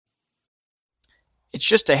It's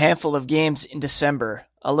just a handful of games in December.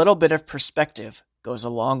 A little bit of perspective goes a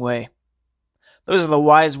long way. Those are the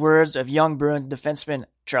wise words of young Bruins defenseman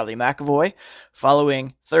Charlie McAvoy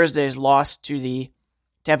following Thursday's loss to the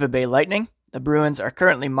Tampa Bay Lightning. The Bruins are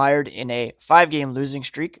currently mired in a 5-game losing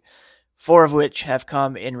streak, 4 of which have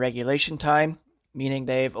come in regulation time, meaning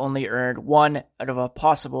they've only earned 1 out of a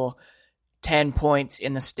possible 10 points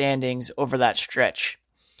in the standings over that stretch.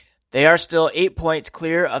 They are still 8 points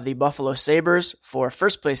clear of the Buffalo Sabres for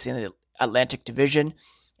first place in the Atlantic Division,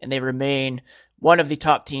 and they remain one of the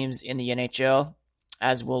top teams in the NHL,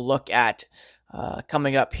 as we'll look at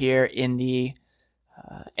coming up here in the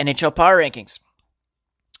NHL Power Rankings.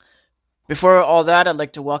 Before all that, I'd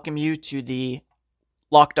like to welcome you to the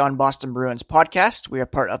Locked On Boston Bruins podcast. We are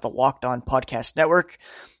part of the Locked On Podcast Network.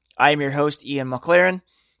 I am your host, Ian McLaren.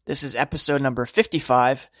 This is episode number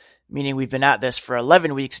 55, meaning we've been at this for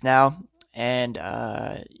 11 weeks now. And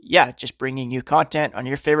just bringing you content on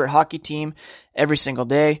your favorite hockey team every single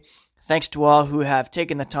day. Thanks to all who have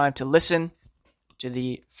taken the time to listen to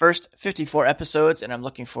the first 54 episodes, and I'm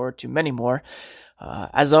looking forward to many more.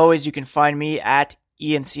 As always, you can find me at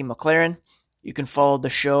Ian C. McLaren. You can follow the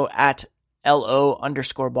show at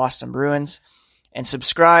LO_Boston Bruins, and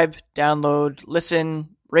subscribe, download,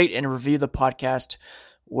 listen, rate, and review the podcast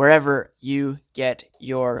wherever you get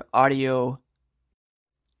your audio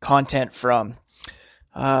content from.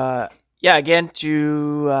 Again,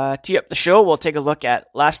 to tee up the show, we'll take a look at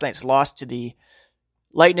last night's loss to the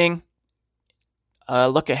Lightning,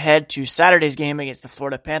 look ahead to Saturday's game against the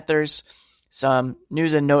Florida Panthers, some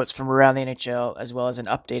news and notes from around the NHL, as well as an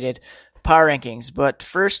updated power rankings. But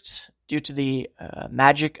first, due to the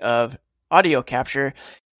magic of audio capture,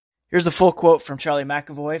 here's the full quote from Charlie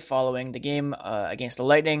McAvoy following the game against the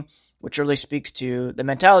Lightning, which really speaks to the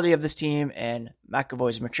mentality of this team and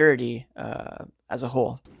McAvoy's maturity as a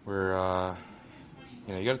whole. We're,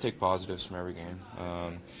 you got to take positives from every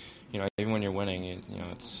game. Even when you're winning, you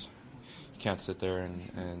can't sit there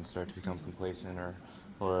and start to become complacent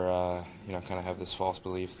or kind of have this false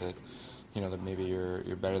belief that, that maybe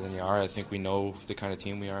you're better than you are. I think we know the kind of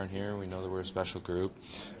team we are in here. We know that we're a special group.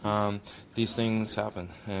 These things happen,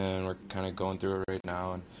 and we're kind of going through it right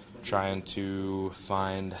now and trying to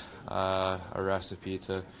find a recipe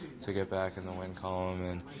to get back in the win column.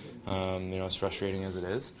 And, as frustrating as it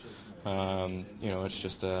is, it's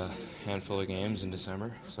just a handful of games in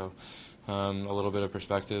December. So a little bit of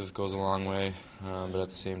perspective goes a long way, but at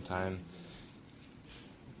the same time,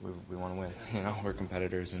 we want to win. We're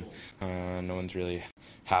competitors, and no one's really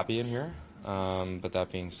happy in here. But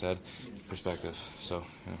that being said, perspective. So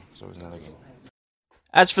it was another game.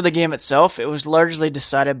 As for the game itself, it was largely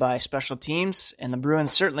decided by special teams, and the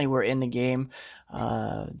Bruins certainly were in the game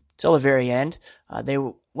till the very end. They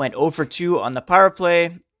went 0 for 2 on the power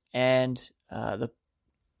play, and the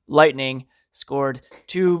Lightning scored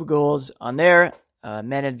 2 goals on their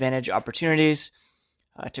man advantage opportunities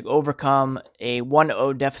to overcome a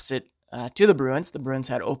 1-0 deficit to the Bruins. The Bruins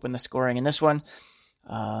had opened the scoring in this one.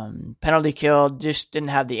 Penalty kill, just didn't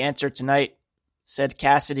have the answer tonight, said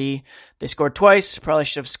Cassidy. They scored twice, probably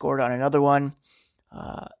should have scored on another one.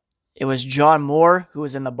 It was John Moore who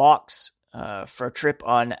was in the box for a trip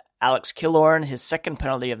on Alex Killorn, his second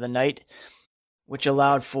penalty of the night, which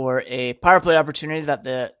allowed for a power play opportunity that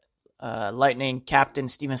the Lightning captain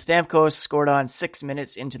Steven Stamkos scored on 6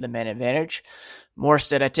 minutes into the man advantage. Moore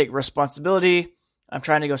said, "I take responsibility. I'm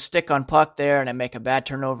trying to go stick on puck there, and I make a bad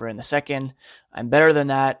turnover in the second. I'm better than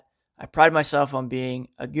that. I pride myself on being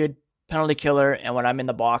a good penalty killer, and when I'm in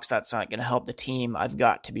the box, that's not going to help the team. I've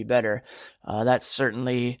got to be better." That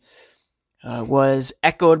certainly was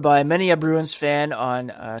echoed by many a Bruins fan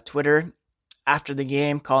on Twitter after the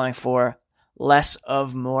game, calling for less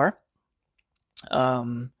of Moore.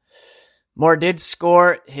 Moore did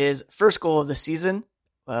score his first goal of the season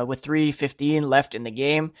with 3:15 left in the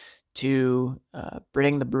game to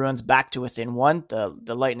bring the Bruins back to within 1.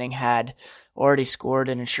 The Lightning had already scored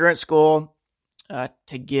an insurance goal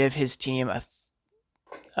to give his team them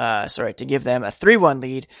a 3-1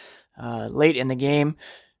 lead late in the game.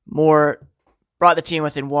 Moore brought the team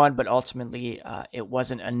within 1, but ultimately it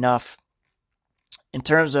wasn't enough. In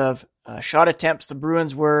terms of shot attempts, the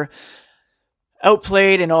Bruins were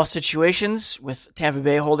outplayed in all situations, with Tampa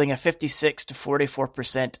Bay holding a 56 to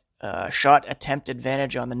 44% shot attempt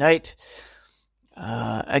advantage on the night.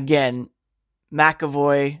 Again,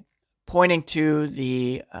 McAvoy pointing to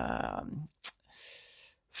the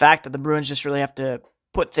fact that the Bruins just really have to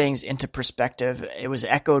put things into perspective. It was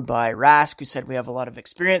echoed by Rask, who said, "We have a lot of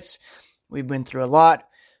experience. We've been through a lot.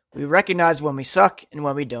 We recognize when we suck and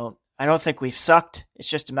when we don't. I don't think we've sucked. It's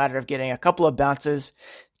just a matter of getting a couple of bounces,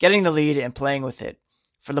 getting the lead, and playing with it.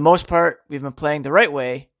 for the most part, we've been playing the right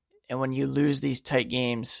way. And when you lose these tight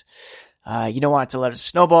games, you don't want to let it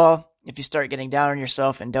snowball. If you start getting down on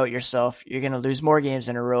yourself and doubt yourself, you're going to lose more games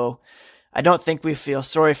in a row. I don't think we feel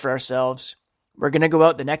sorry for ourselves. We're going to go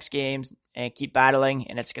out the next games and keep battling,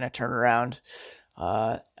 and it's going to turn around.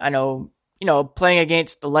 I know, playing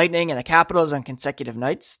against the Lightning and the Capitals on consecutive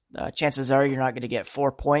nights, chances are you're not going to get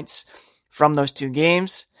 4 points from those 2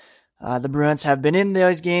 games. The Bruins have been in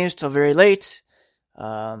those games till very late.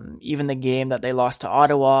 Even the game that they lost to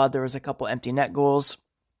Ottawa, there was a couple empty net goals.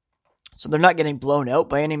 So they're not getting blown out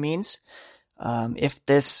by any means. If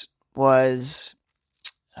this was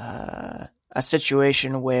a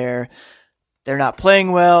situation where they're not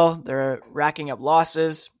playing well, they're racking up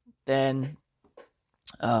losses, then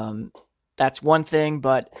that's one thing.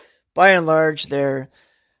 But by and large, they're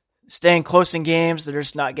staying close in games. They're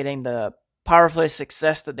just not getting the power play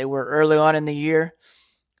success that they were early on in the year.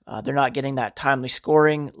 They're not getting that timely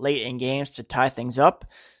scoring late in games to tie things up.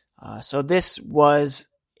 So this was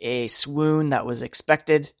a swoon that was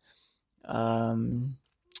expected.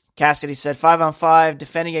 Cassidy said 5-on-5,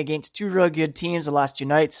 defending against 2 real good teams the last 2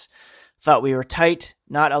 nights. Thought we were tight,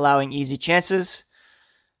 not allowing easy chances.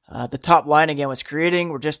 The top line again was creating.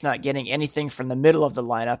 We're just not getting anything from the middle of the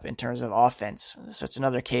lineup in terms of offense. So it's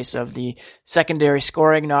another case of the secondary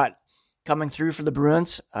scoring not coming through for the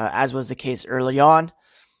Bruins, as was the case early on.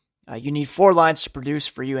 You need 4 lines to produce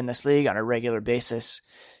for you in this league on a regular basis.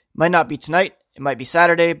 Might not be tonight. It might be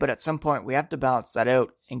Saturday, but at some point we have to balance that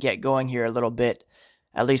out and get going here a little bit.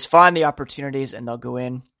 At least find the opportunities and they'll go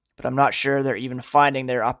in. But I'm not sure they're even finding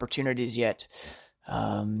their opportunities yet.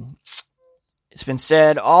 It's been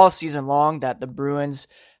said all season long that the Bruins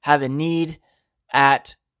have a need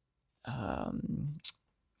at the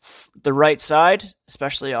right side,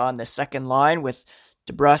 especially on the second line with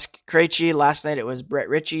DeBrusk, Krejci. Last night it was Brett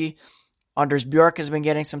Ritchie. Anders Bjork has been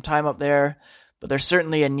getting some time up there. But there's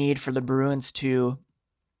certainly a need for the Bruins to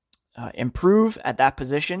improve at that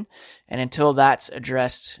position. And until that's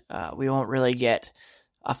addressed, we won't really get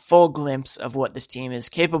a full glimpse of what this team is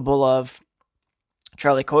capable of.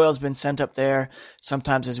 Charlie Coyle's been sent up there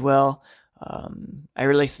sometimes as well. I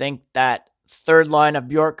really think that third line of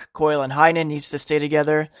Bjork, Coyle, and Heinen needs to stay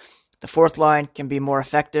together. The fourth line can be more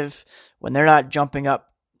effective when they're not jumping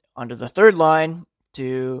up onto the third line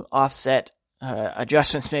to offset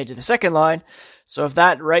adjustments made to the second line. So if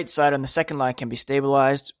that right side on the second line can be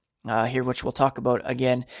stabilized here, which we'll talk about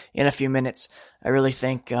again in a few minutes, I really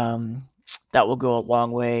think that will go a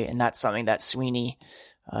long way, and that's something that Sweeney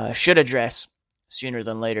should address sooner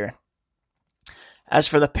than later. As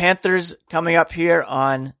for the Panthers coming up here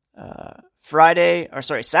on Saturday,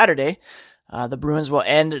 the Bruins will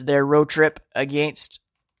end their road trip against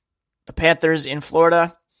the Panthers in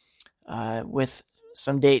Florida with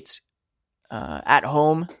some dates at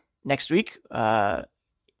home next week.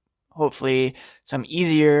 Hopefully some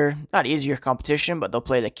not easier competition, but they'll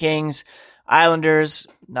play the Kings, Islanders,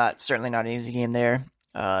 certainly not an easy game there,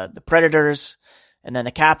 the Predators, and then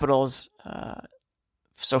the Capitals.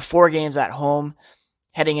 So 4 games at home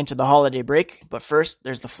heading into the holiday break. But first,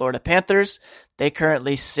 there's the Florida Panthers. They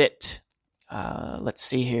currently sit,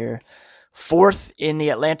 4th in the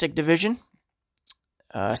Atlantic Division.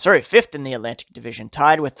 5th in the Atlantic Division,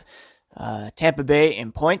 tied with Tampa Bay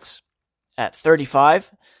in points at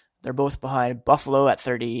 35. They're both behind Buffalo at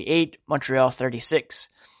 38, Montreal 36.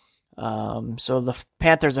 So the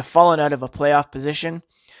Panthers have fallen out of a playoff position.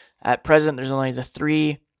 At present, there's only the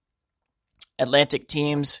 3 Atlantic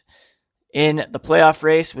teams in the playoff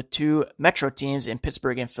race, with 2 Metro teams in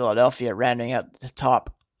Pittsburgh and Philadelphia rounding out the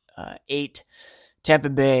top 8. Tampa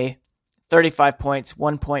Bay, 35 points,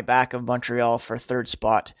 1 point back of Montreal for 3rd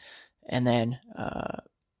spot. And then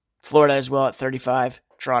Florida as well at 35,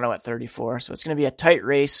 Toronto at 34. So it's going to be a tight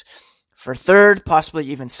race for 3rd, possibly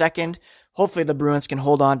even 2nd. Hopefully the Bruins can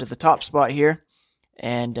hold on to the top spot here.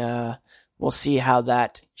 And we'll see how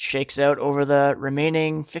that shakes out over the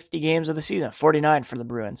remaining 50 games of the season, 49 for the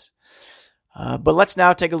Bruins. But let's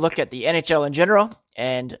now take a look at the NHL in general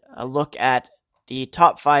and a look at the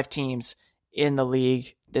top 5 teams in the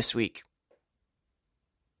league this week.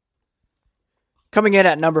 Coming in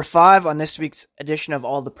at number 5 on this week's edition of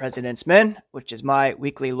All the President's Men, which is my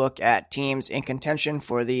weekly look at teams in contention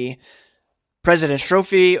for the President's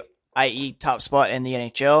Trophy, i.e. top spot in the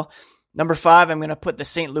NHL. Number 5, I'm going to put the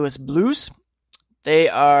St. Louis Blues. They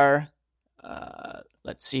are,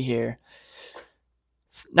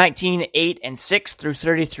 19-8-6 through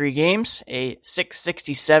 33 games, a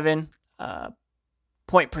 .667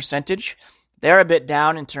 point percentage. They're a bit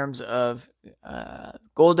down in terms of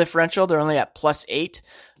goal differential. They're only at +8,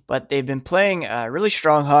 but they've been playing really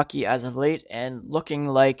strong hockey as of late and looking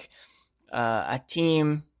like a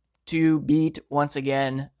team to beat once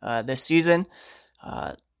again this season.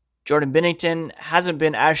 Jordan Binnington hasn't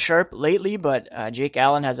been as sharp lately, but Jake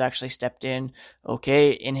Allen has actually stepped in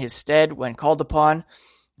okay in his stead when called upon.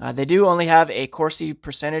 They do only have a Corsi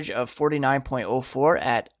percentage of 49.04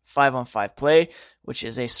 at 5-on-5 play, which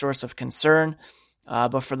is a source of concern.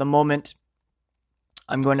 But for the moment,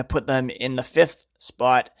 I'm going to put them in the 5th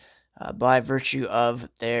spot by virtue of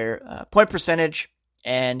their point percentage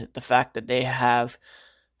and the fact that they have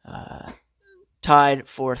tied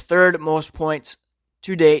for 3rd most points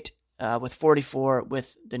to date with 44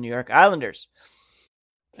 with the New York Islanders.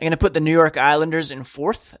 I'm going to put the New York Islanders in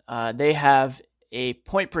 4th. They have a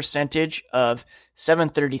point percentage of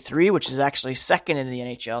 .733, which is actually 2nd in the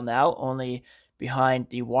NHL now, only behind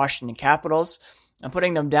the Washington Capitals. I'm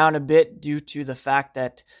putting them down a bit due to the fact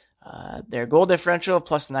that their goal differential of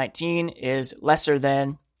 +19 is lesser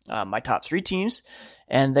than my top 3 teams,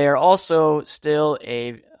 and they are also still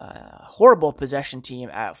a horrible possession team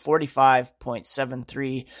at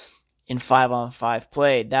 45.73 in 5-on-5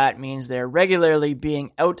 play. That means they're regularly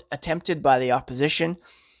being out-attempted by the opposition,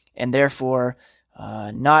 and therefore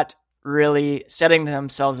not really setting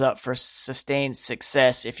themselves up for sustained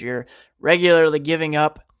success. If you're regularly giving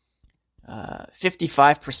up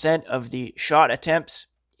 55% of the shot attempts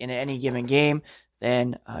in any given game,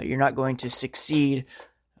 then you're not going to succeed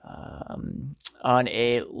on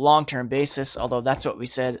a long-term basis, although that's what we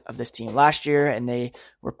said of this team last year, and they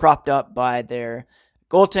were propped up by their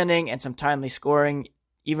goaltending and some timely scoring,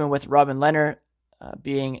 even with Robin Lehner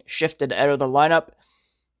being shifted out of the lineup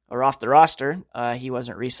or off the roster. He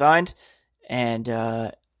wasn't re-signed, and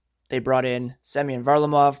they brought in Semyon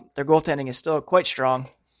Varlamov. Their goaltending is still quite strong,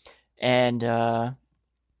 and they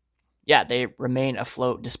remain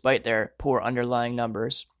afloat despite their poor underlying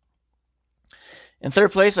numbers. In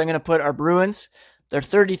 3rd place, I'm going to put our Bruins. They're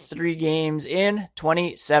 33 games in,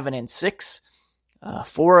 27-6.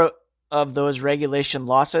 4 of those regulation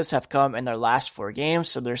losses have come in their last 4 games,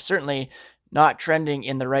 so they're certainly not trending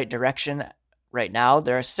in the right direction right now.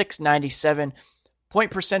 They're a .697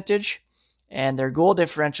 point percentage, and their goal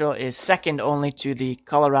differential is 2nd only to the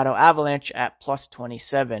Colorado Avalanche at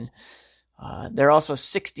 +27. They're also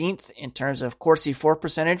 16th in terms of Corsi for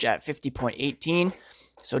percentage at 50.18.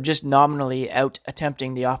 So just nominally out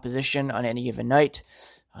attempting the opposition on any given night.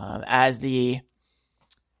 As the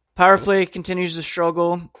power play continues to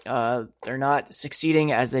struggle, they're not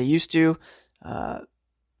succeeding as they used to.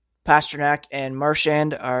 Pastrnak and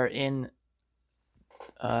Marchand are in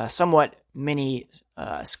somewhat mini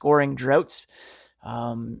scoring droughts.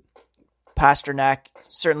 Pastrnak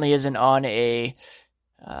certainly isn't on a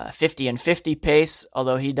 50-50 pace,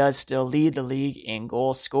 although he does still lead the league in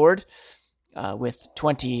goals scored. With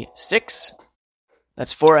 26.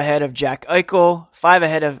 That's 4 ahead of Jack Eichel, 5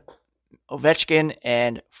 ahead of Ovechkin,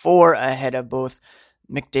 and 4 ahead of both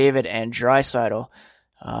McDavid and Draisaitl.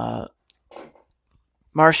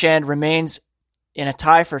 Marchand remains in a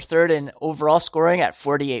tie for 3rd in overall scoring at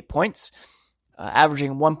 48 points,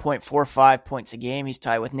 averaging 1.45 points a game. He's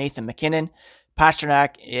tied with Nathan MacKinnon.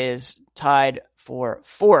 Pastrnak is tied for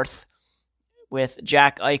 4th with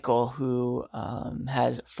Jack Eichel, who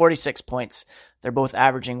has 46 points. They're both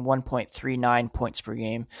averaging 1.39 points per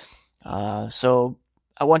game. So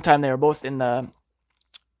at one time, they were both in the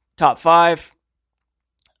top 5.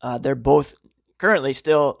 They're both currently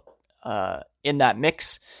still in that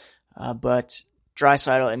mix, but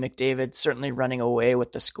Draisaitl and McDavid certainly running away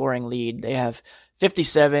with the scoring lead. They have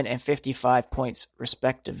 57 and 55 points,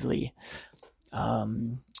 respectively.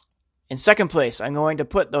 In 2nd place, I'm going to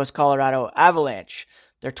put those Colorado Avalanche.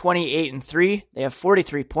 They're 28-3. They have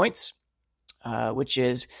 43 points, which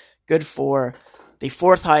is good for the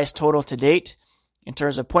 4th highest total to date. In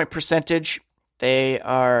terms of point percentage, they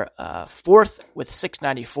are 4th with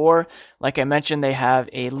 .694. Like I mentioned, they have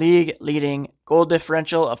a league-leading goal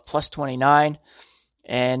differential of +29,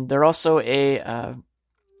 and they're also a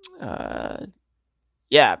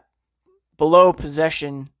below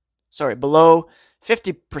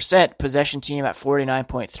 50% possession team at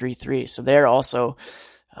 49.33. So they're also,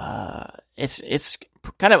 it's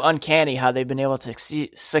kind of uncanny how they've been able to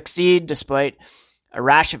succeed despite a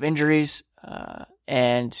rash of injuries.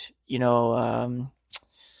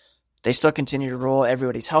 They still continue to roll.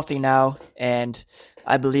 Everybody's healthy now. And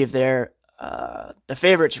I believe they're the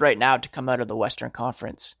favorites right now to come out of the Western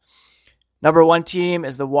Conference. Number 1 team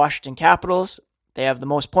is the Washington Capitals. They have the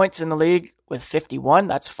most points in the league with 51.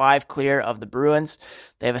 That's 5 clear of the Bruins.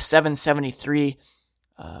 They have a .773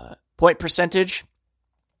 point percentage.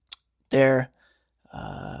 Their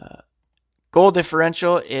Goal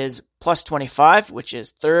differential is plus 25, which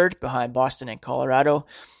is third behind Boston and Colorado.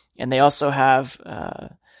 And they also have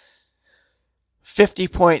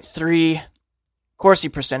 50.3 Corsi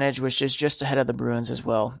percentage, which is just ahead of the Bruins as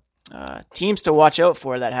well. Teams to watch out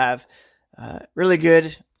for that have really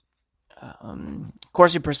good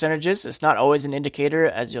Corsi percentages. It's not always an indicator,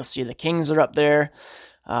 as you'll see the Kings are up there.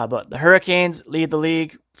 But the Hurricanes lead the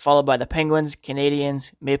league, followed by the Penguins,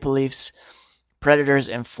 Canadiens, Maple Leafs, Predators,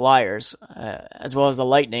 and Flyers, as well as the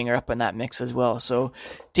Lightning are up in that mix as well. So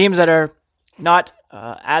teams that are not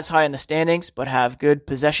as high in the standings, but have good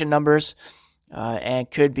possession numbers and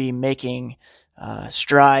could be making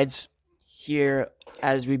strides here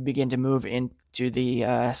as we begin to move into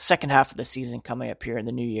the second half of the season coming up here in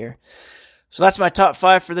the new year. So that's my top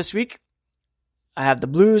 5 for this week. I have the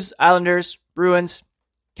Blues, Islanders, Bruins,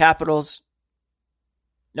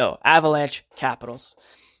 Avalanche, Capitals.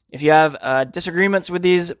 If you have disagreements with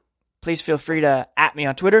these, please feel free to @ me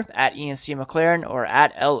on Twitter, @ Ian C. McLaren, or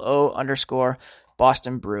 @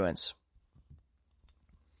 @LO_Boston Bruins.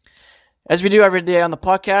 As we do every day on the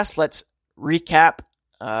podcast, let's recap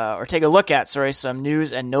or take a look at, some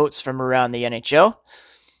news and notes from around the NHL.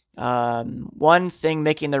 One thing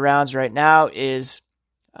making the rounds right now is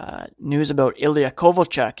news about Ilya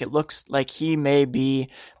Kovalchuk. It looks like he may be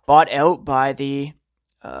bought out by the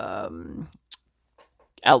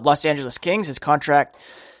Los Angeles Kings. His contract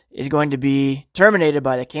is going to be terminated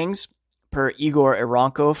by the Kings, per Igor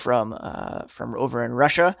Iranko from over in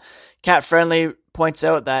Russia. Cat Friendly points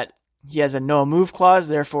out that he has a no-move clause,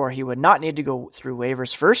 therefore he would not need to go through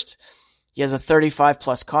waivers first. He has a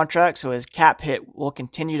 35-plus contract, so his cap hit will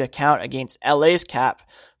continue to count against LA's cap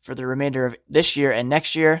for the remainder of this year and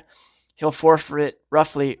next year. He'll forfeit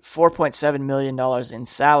roughly $4.7 million in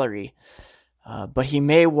salary, but he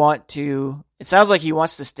may want to... It sounds like he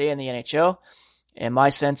wants to stay in the NHL, and my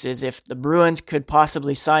sense is if the Bruins could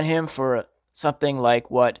possibly sign him for something like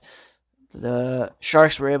what the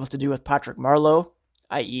Sharks were able to do with Patrick Marleau,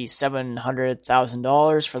 i.e.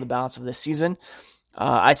 $700,000 for the balance of this season,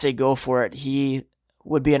 I say go for it. He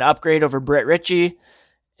would be an upgrade over Brett Ritchie,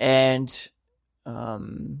 and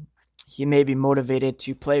he may be motivated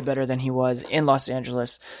to play better than he was in Los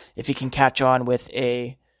Angeles if he can catch on with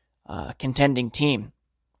a contending team.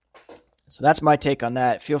 So that's my take on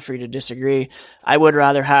that. Feel free to disagree. I would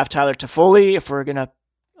rather have Tyler Toffoli if we're going to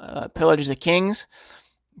pillage the Kings,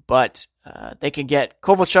 but they could get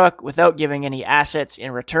Kovalchuk without giving any assets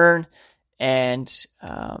in return. And,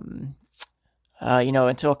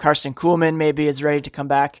 until Carson Kuhlman maybe is ready to come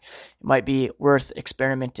back, it might be worth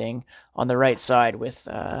experimenting on the right side with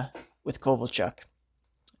Kovalchuk.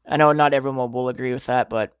 I know not everyone will agree with that,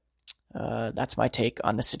 but that's my take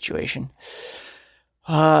on the situation.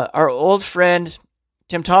 Our old friend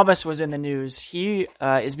Tim Thomas was in the news. He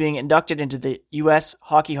is being inducted into the U.S.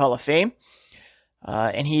 Hockey Hall of Fame.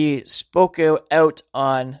 And he spoke out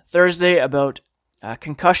on Thursday about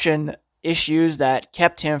concussion issues that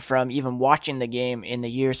kept him from even watching the game in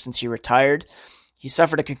the years since he retired. He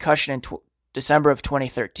suffered a concussion in December of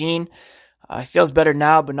 2013. He feels better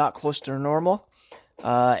now, but not close to normal.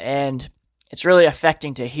 And it's really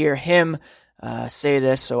affecting to hear him say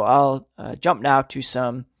this. So I'll jump now to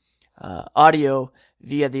some audio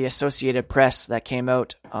via the Associated Press that came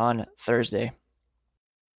out on Thursday.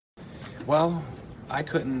 Well, I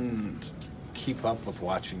couldn't keep up with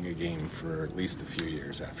watching a game for at least a few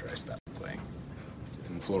years after I stopped playing.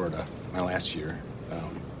 In Florida, my last year,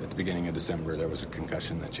 at the beginning of December, there was a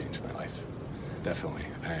concussion that changed my life. Definitely.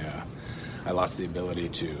 I lost the ability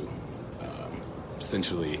to,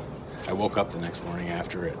 essentially, I woke up the next morning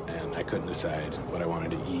after it, and I couldn't decide what I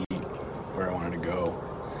wanted to eat, where I wanted to go.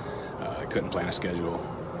 I couldn't plan a schedule.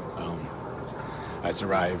 I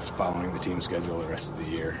survived following the team schedule the rest of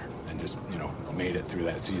the year and just, made it through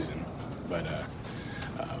that season. But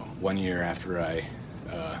 1 year after I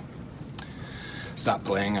stopped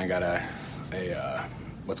playing, I got a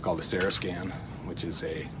what's called a SARA scan, which is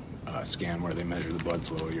a scan where they measure the blood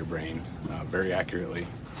flow of your brain very accurately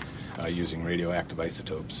using radioactive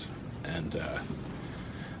isotopes. And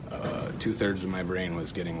 2/3 of my brain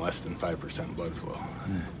was getting less than 5% blood flow,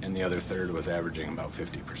 and the other third was averaging about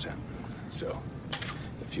 50%. So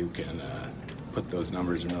if you can put those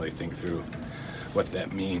numbers and really think through what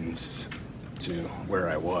that means to where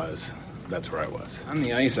I was, that's where I was. On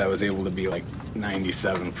the ice, I was able to be like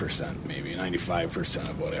 97%, maybe 95%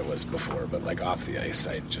 of what I was before, but like off the ice,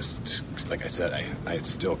 I just, like I said, I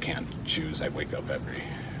still can't choose. I wake up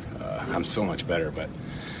I'm so much better, but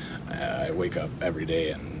I wake up every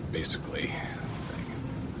day and basically it's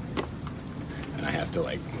like, and I have to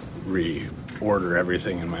like reorder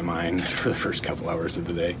everything in my mind for the first couple hours of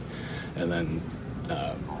the day. and then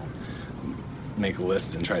make a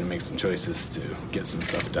list and try to make some choices to get some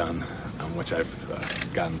stuff done, which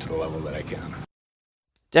I've gotten to the level that I can.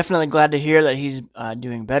 Definitely glad to hear that he's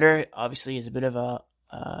doing better. Obviously, he's a bit of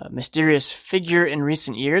a mysterious figure in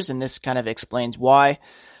recent years, and this kind of explains why.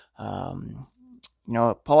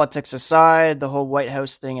 Politics aside, the whole White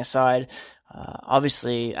House thing aside,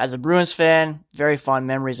 obviously, as a Bruins fan, very fond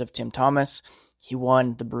memories of Tim Thomas. He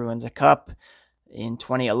won the Bruins a cup in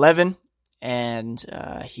 2011, and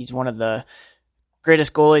he's one of the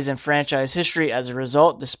greatest goalies in franchise history as a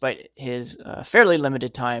result, despite his fairly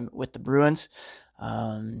limited time with the Bruins.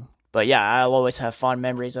 But yeah, I'll always have fond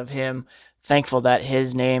memories of him. Thankful that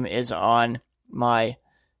his name is on my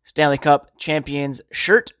Stanley Cup champions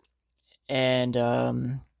shirt. And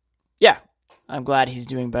I'm glad he's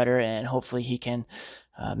doing better, and hopefully he can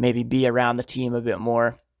maybe be around the team a bit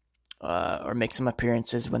more, or make some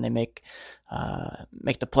appearances when they make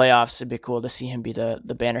the playoffs. It'd be cool to see him be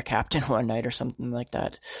the banner captain one night or something like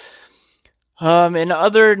that. In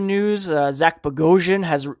other news, Zach Bogosian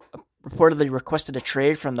has reportedly requested a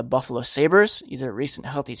trade from the Buffalo Sabres. He's a recent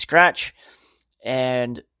healthy scratch,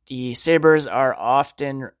 and the Sabres are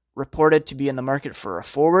often reported to be in the market for a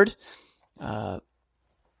forward.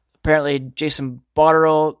 Apparently, Jason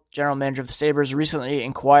Botterill, general manager of the Sabres, recently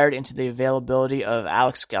inquired into the availability of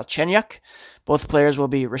Alex Galchenyuk. Both players will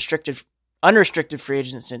be unrestricted free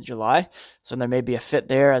agents in July, so there may be a fit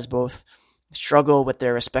there as both struggle with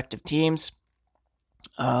their respective teams.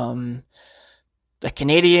 The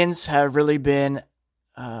Canadiens have really been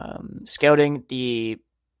scouting the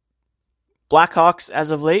Blackhawks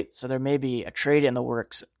as of late, so there may be a trade in the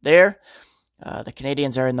works there. The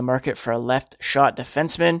Canadiens are in the market for a left-shot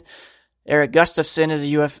defenseman. Erik Gustafsson is a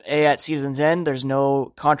UFA at season's end. There's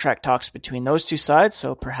no contract talks between those two sides,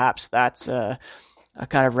 so perhaps that's a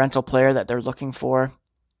kind of rental player that they're looking for.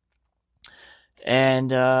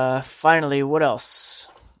 And finally, what else?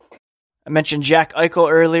 I mentioned Jack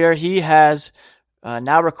Eichel earlier. He has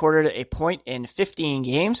now recorded a point in 15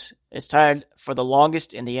 games. It's tied for the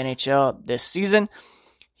longest in the NHL this season.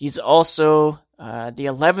 He's also the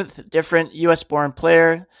 11th different U.S.-born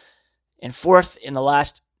player and 4th in the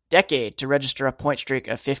last decade to register a point streak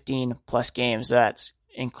of 15-plus games. That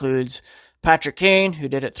includes Patrick Kane, who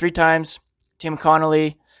did it 3 times, Tim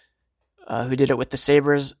Connolly, who did it with the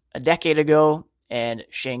Sabres a decade ago, and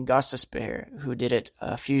Shane Gostisbehere, who did it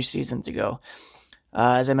a few seasons ago.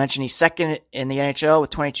 As I mentioned, he's second in the NHL with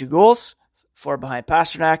 22 goals, 4 behind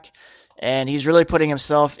Pastrnak, and he's really putting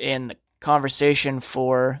himself in the conversation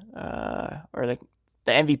for, or the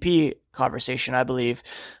MVP conversation, I believe.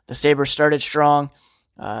 The Sabres started strong,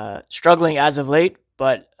 struggling as of late,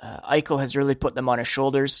 but Eichel has really put them on his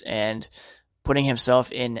shoulders and putting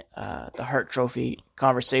himself in the Hart Trophy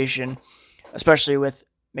conversation, especially with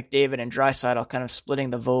McDavid and Draisaitl kind of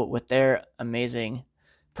splitting the vote with their amazing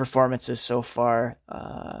performances so far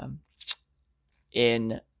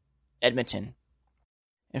in Edmonton.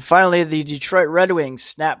 And finally, the Detroit Red Wings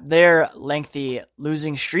snapped their lengthy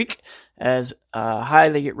losing streak as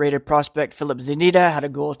highly rated prospect Philip Zadina had a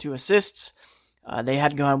goal, 2 assists. They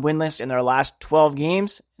had gone winless in their last 12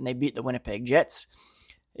 games, and they beat the Winnipeg Jets.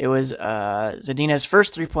 It was Zadina's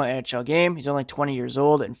first 3-point NHL game. He's only 20 years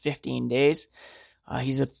old in 15 days.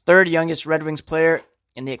 He's the 3rd youngest Red Wings player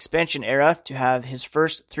in the expansion era to have his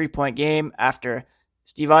first 3-point game after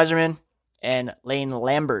Steve Yzerman and Lane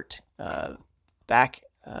Lambert back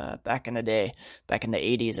in the day, back in the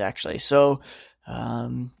 80s, actually. So,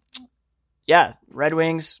 Red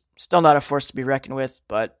Wings, still not a force to be reckoned with,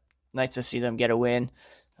 but nice to see them get a win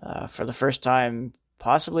for the first time,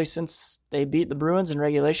 possibly since they beat the Bruins in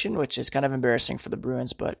regulation, which is kind of embarrassing for the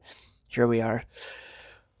Bruins, but here we are.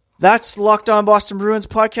 That's Locked On Boston Bruins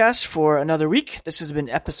podcast for another week. This has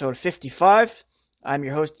been episode 55. I'm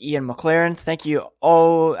your host, Ian McLaren. Thank you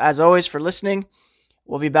all, as always, for listening.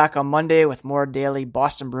 We'll be back on Monday with more daily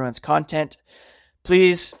Boston Bruins content.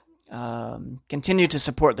 Please continue to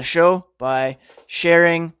support the show by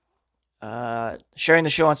sharing the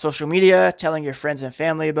show on social media, telling your friends and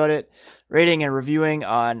family about it, rating and reviewing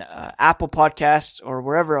on Apple Podcasts or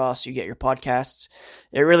wherever else you get your podcasts.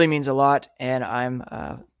 It really means a lot, and I'm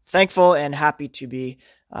thankful and happy to be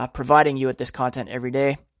providing you with this content every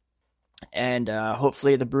day. And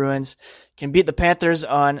hopefully the Bruins can beat the Panthers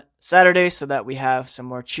on Saturday so that we have some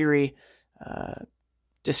more cheery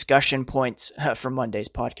discussion points for Monday's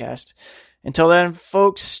podcast. Until then,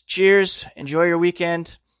 folks, cheers. Enjoy your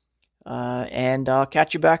weekend. And I'll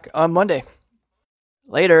catch you back on Monday.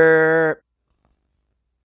 Later.